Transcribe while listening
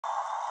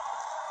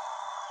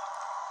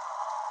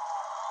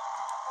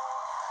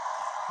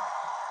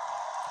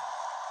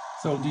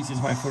So this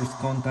is my first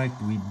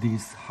contact with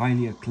this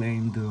highly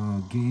acclaimed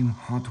game,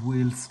 Hot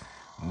Wheels,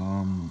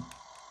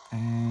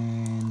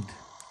 and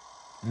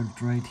I'll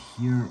try it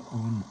here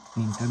on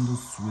Nintendo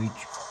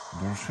Switch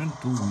version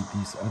 2 with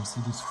this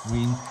LCD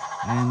screen.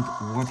 And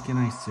what can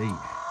I say?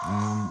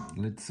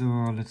 Let's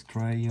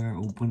try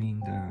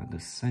opening the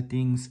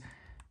settings,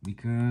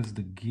 because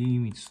the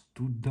game is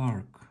too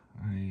dark.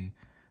 I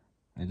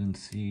don't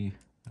see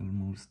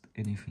almost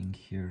anything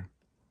here.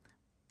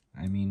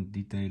 I mean,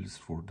 details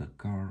for the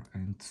car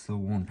and so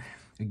on.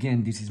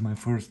 Again, this is my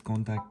first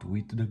contact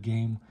with the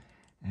game,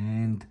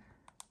 and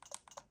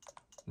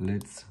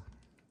let's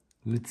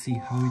see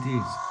how it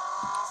is.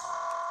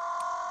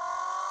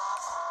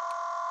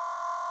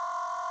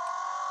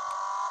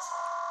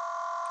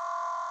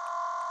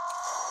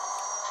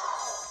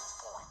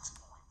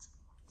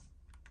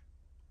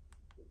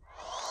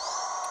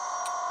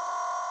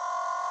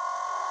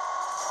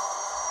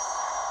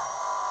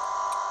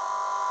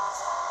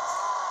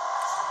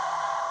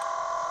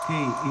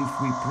 Okay,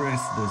 if we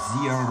press the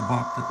ZR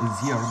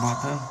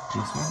button,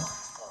 this one,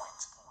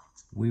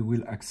 we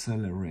will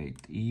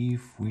accelerate.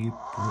 If we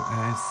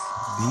press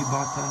B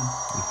button,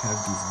 we have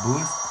this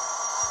boost.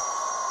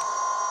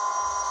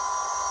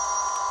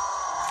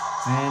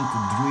 And to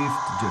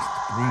drift, just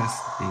press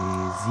the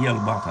ZL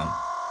button.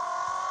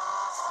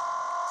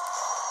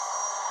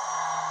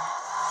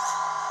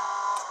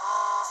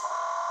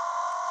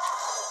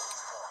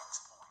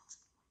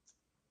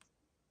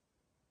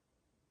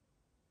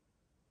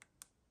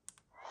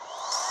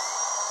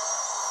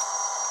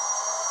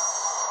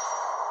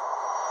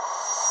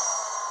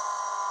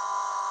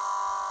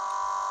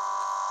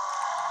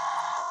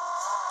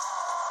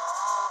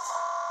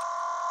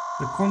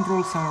 The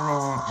controls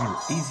are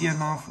easy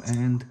enough,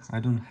 and I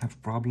don't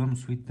have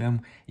problems with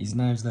them. It's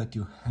nice that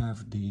you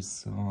have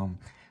this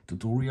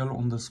tutorial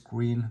on the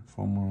screen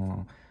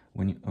from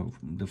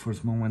the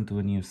first moment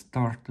when you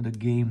start the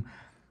game.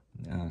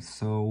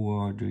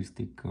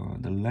 Joystick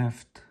the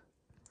left.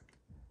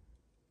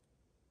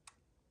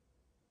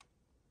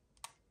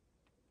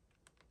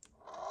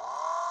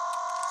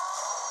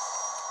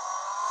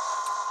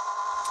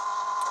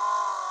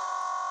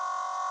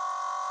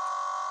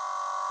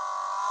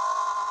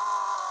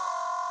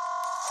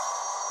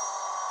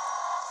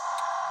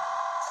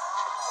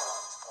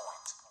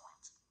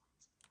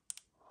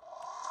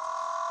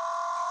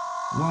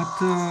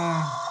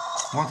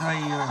 What I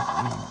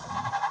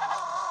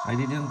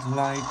didn't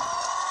like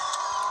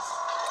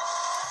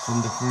from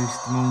the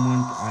first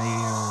moment, I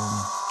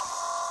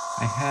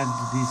had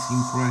this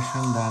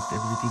impression that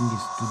everything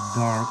is too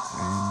dark,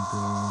 and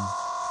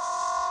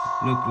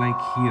look, like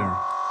here,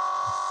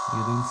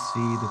 you don't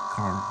see the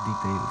car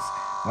details.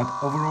 But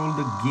overall,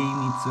 the game,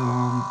 it's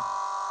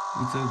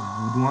a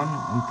good one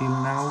until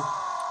now.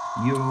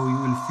 You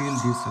will feel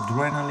this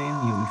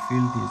adrenaline, you will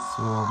feel this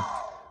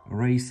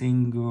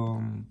racing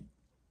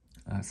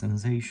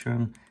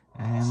sensation,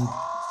 and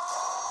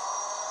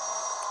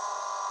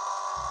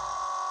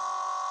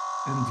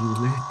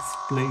let's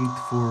play it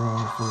for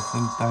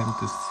some time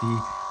to see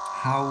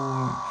how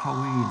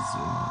it is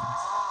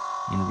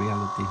in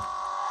reality.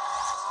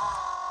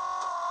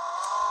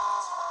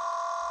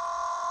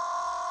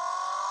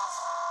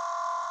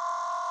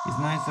 It's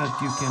nice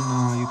that you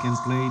can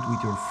play it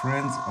with your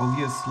friends.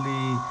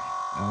 Obviously,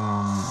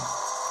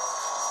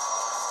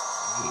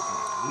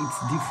 it's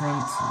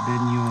different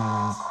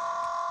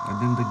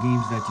than the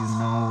games that you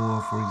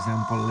know. For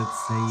example, let's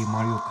say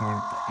Mario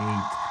Kart 8.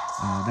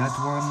 That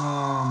one,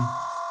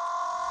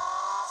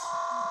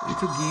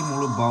 it's a game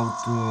all about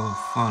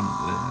fun.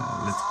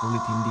 Let's call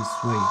it in this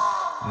way.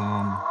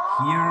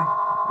 Here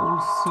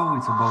also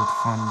it's about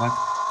fun, but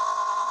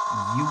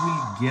you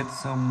will get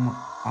some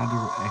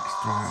other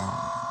extra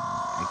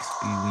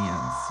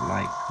experience,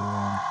 like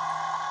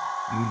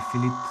you will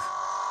feel it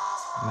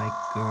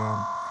like a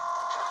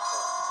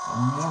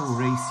more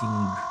racing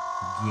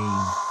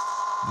game,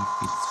 if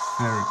it's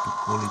fair to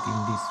call it in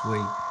this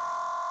way.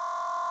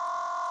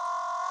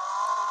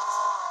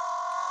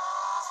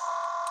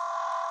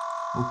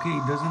 Okay,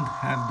 it doesn't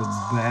have the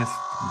best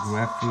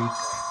graphic,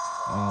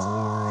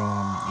 or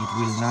it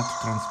will not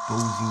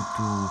transpose you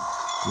to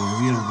a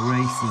real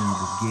racing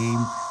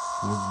game.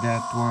 For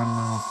that one,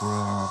 for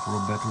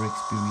a better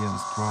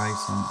experience, try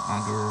some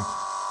other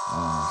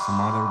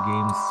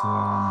games.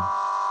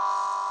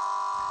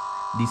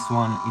 This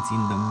one, it's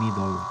in the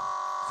middle,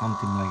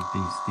 something like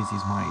this. This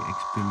is my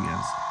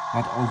experience.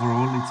 But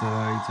overall, it's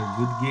a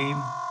good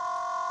game,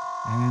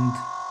 and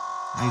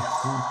I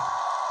hope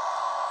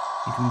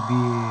it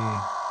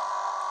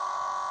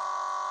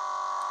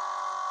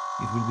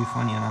will be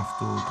funny enough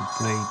to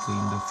play it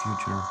in the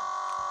future.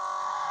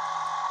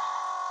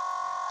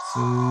 So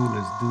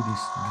let's do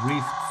this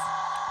drift.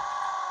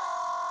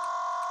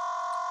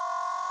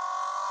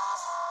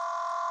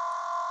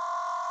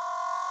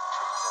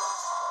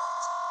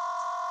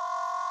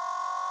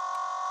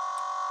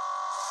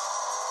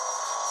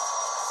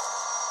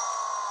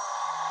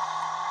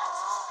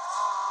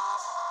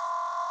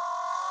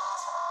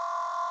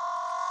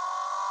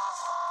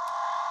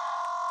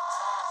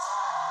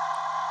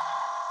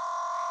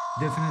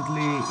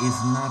 Definitely is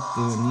not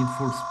Need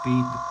for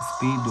Speed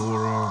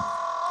or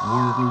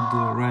World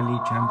Rally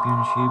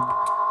Championship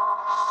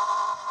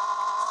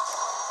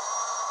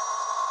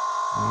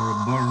or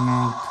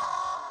Burnout,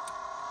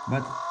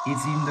 but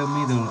it's in the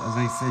middle. As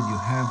I said, you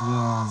have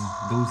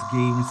those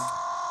games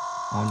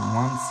on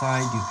one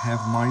side, you have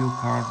Mario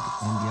Kart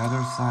on the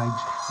other side,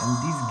 and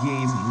this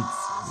game it's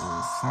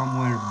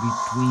somewhere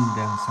between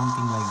them,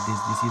 something like this.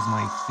 This is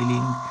my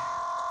feeling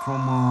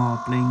from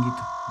playing it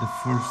the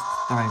first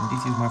time.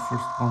 This is my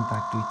first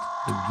contact with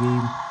the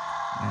game,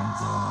 and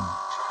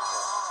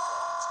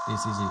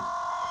this is it.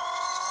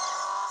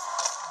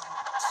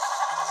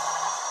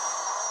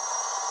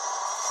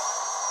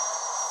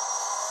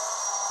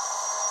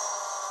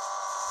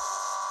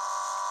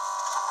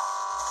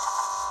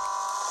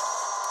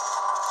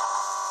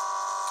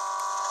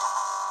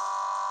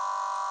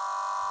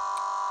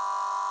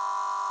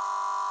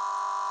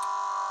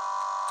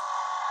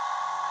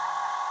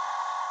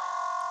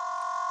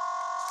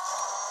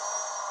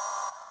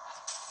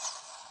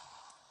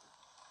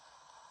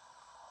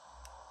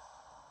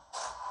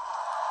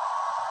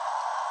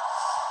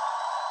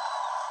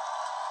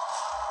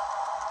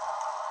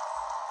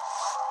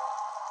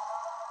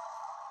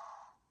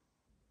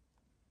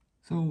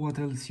 So what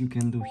else you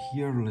can do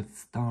here? Let's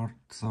start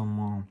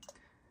some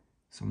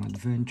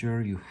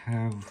adventure. You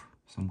have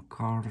some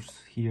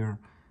cars here.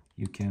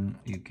 You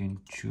can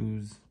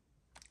choose.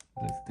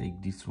 Let's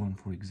take this one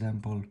for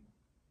example.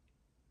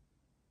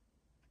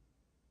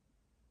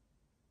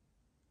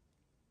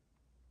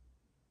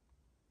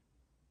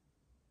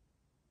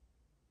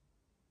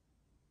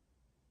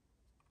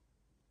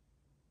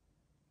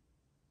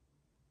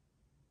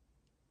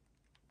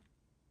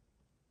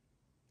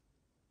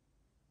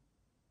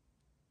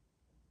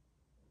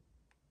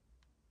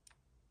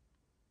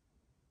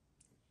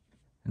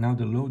 Now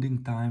the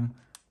loading time.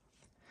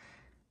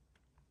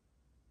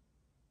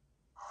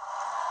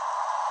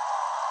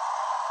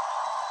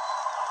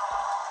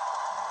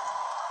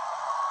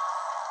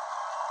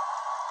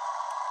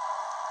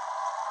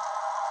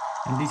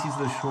 And this is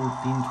the short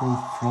intro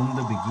from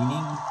the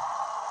beginning.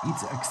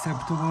 It's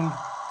acceptable.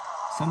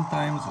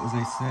 Sometimes, as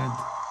I said,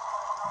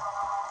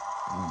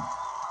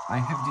 I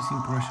have this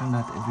impression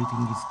that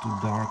everything is too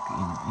dark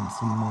in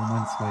some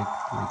moments, like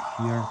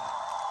here,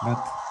 but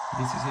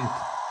this is it.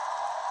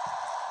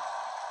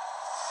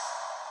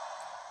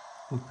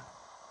 Look,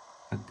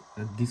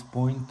 at this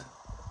point,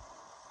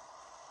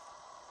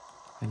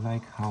 I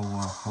like how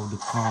the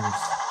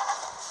cars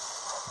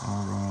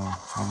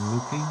are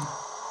looking.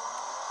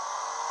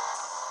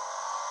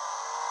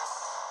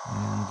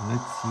 And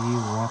let's see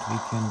what we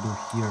can do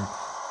here.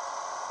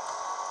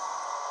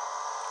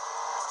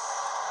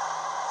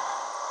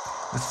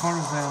 As far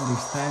as I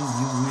understand,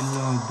 you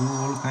will do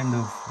all kind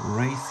of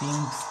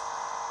racings.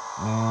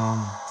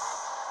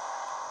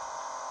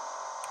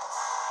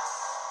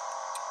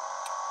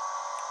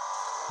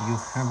 You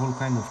have all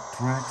kind of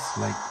tracks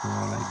like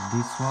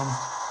this one,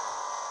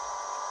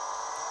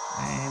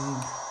 and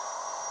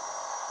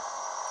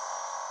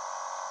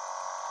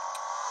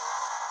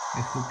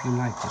I hope you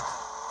like it.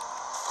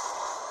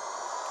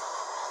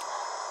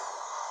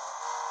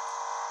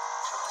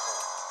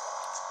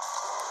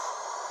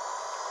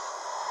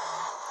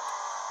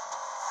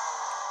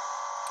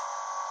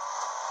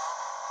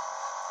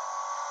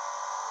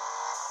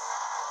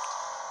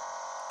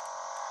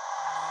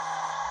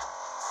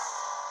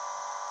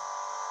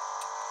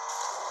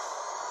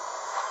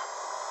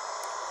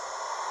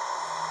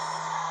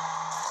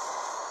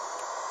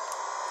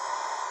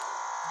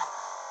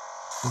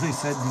 As I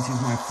said, this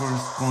is my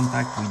first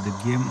contact with the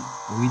game.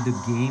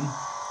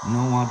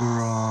 No other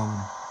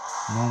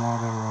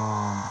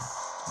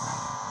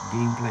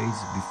gameplays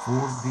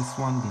before this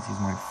one. This is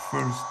my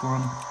first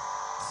one,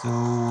 so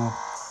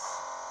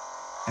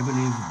I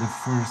believe the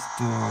first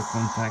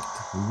contact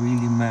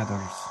really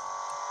matters.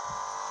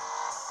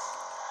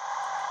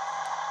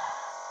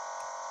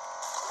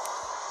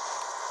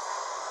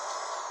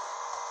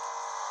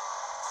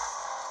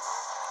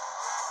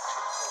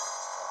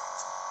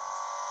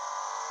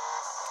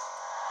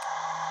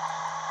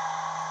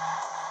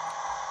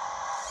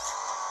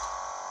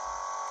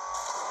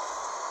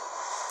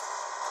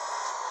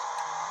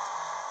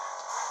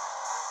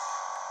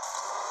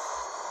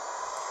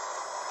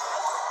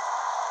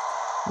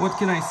 What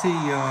can I say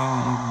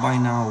by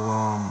now?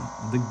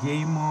 The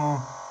game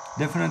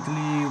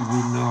definitely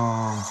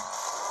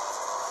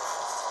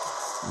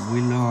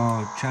will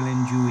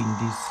challenge you in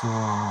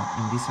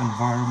this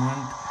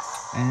environment,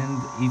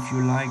 and if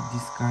you like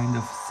this kind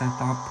of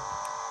setup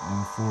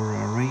for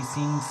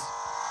racings,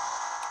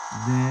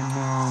 then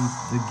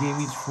the game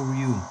is for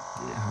you.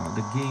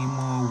 The game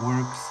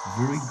works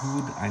very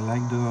good. I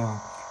like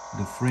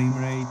the frame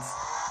rates.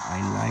 I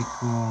like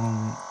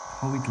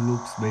how it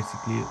looks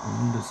basically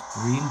on the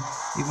screen,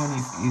 even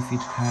if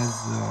it has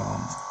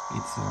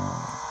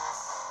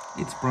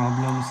its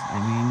problems.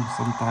 I mean,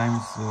 sometimes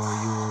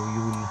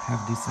you will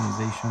have this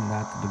sensation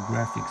that the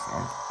graphics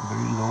are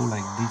very low,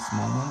 like this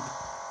moment,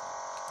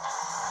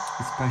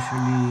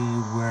 especially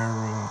where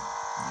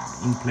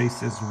in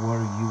places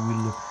where you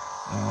will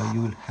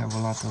you will have a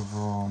lot of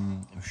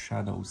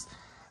shadows,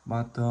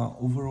 but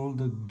overall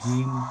the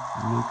game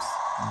looks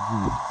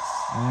good.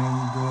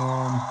 And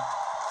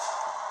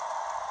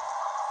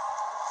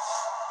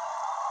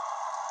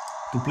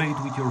to play it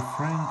with your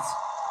friends,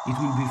 it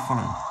will be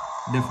fun,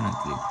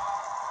 definitely.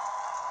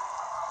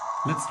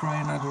 Let's try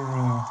another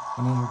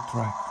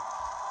track.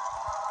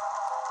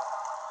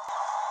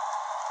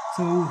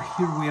 So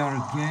here we are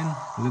again.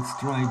 Let's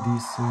try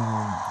this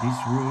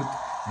route,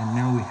 and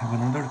now we have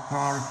another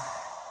car.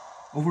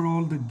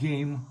 Overall the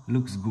game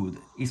looks good,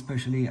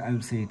 especially, I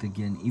will say it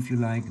again, if you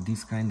like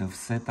this kind of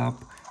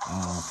setup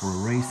for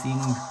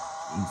racing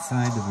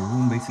inside of a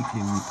room,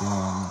 basically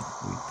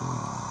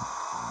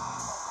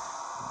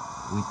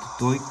with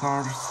toy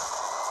cars,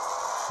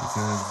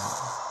 because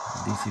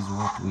this is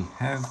what we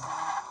have.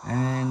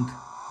 And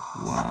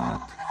what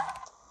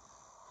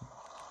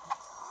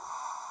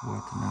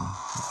now?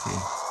 Okay.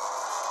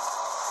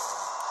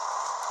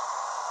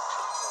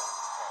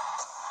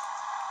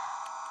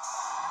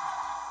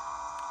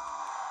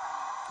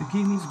 The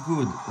game is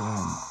good,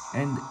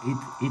 and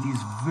it is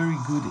very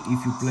good if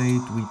you play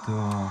it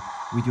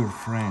with your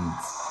friends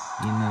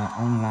in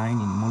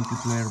online, in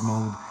multiplayer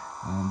mode.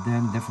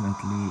 Then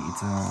definitely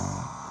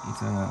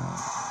it's a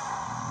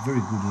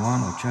very good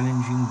one, a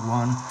challenging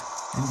one,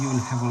 and you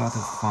will have a lot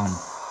of fun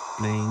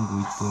playing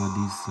with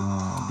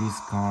these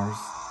cars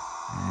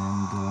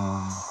and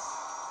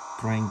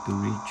trying to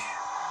reach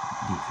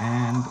the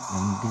end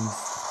on these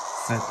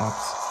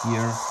setups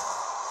here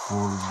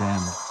for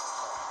them.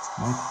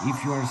 But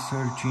if you are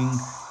searching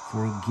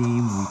for a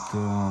game with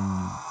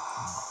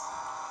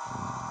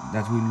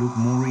that will look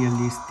more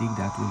realistic,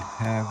 that will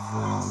have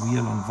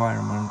real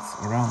environments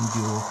around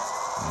you,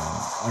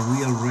 a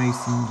real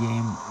racing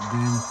game,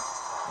 then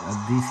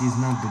this is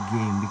not the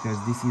game, because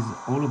this is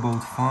all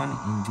about fun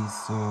in these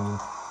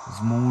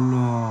small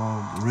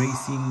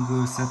racing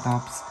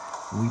setups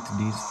with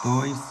these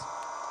toys,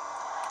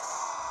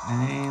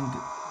 and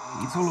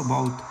it's all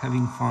about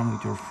having fun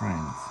with your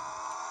friends.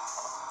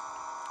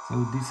 So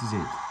this is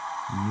it.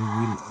 You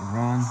will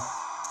run,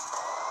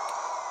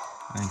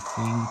 I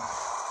think.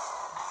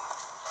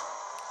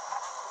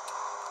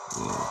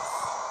 Whoa.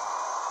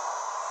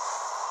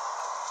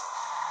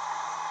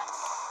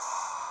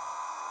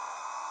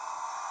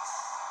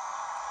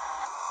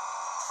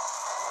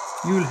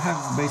 You will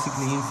have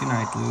basically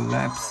infinite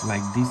laps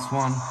like this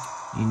one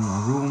in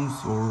rooms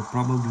or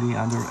probably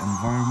other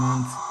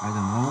environments, I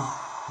don't know.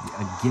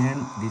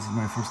 Again, this is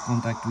my first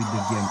contact with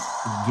the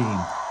game.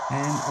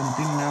 And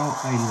until now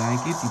I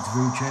like it. It's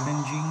very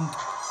challenging,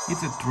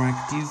 it's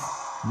attractive,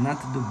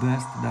 not the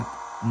best,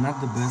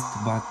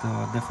 but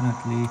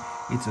definitely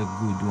it's a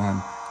good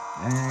one.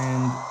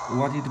 And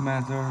what it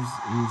matters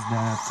is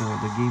that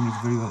the game is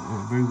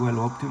very well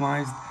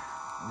optimized.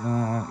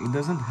 It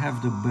doesn't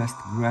have the best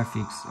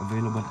graphics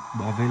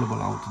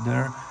available out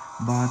there,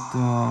 but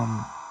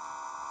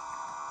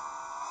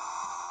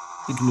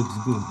it looks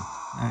good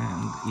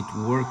and it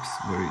works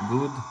very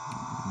good.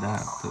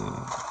 That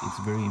it's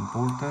very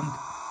important.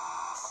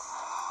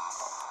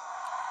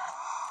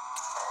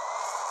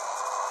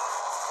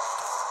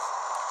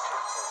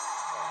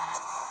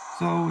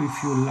 So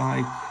if you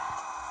like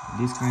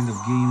this kind of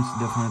games,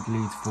 definitely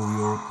it's for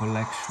your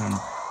collection.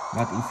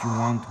 But if you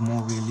want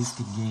more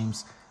realistic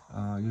games,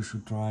 you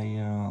should try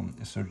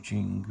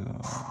searching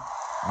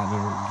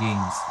other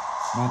games.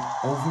 But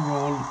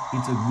overall,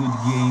 it's a good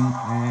game,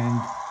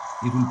 and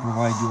it will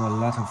provide you a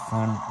lot of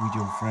fun with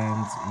your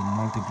friends in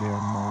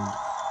multiplayer mode,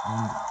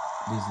 and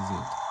this is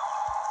it.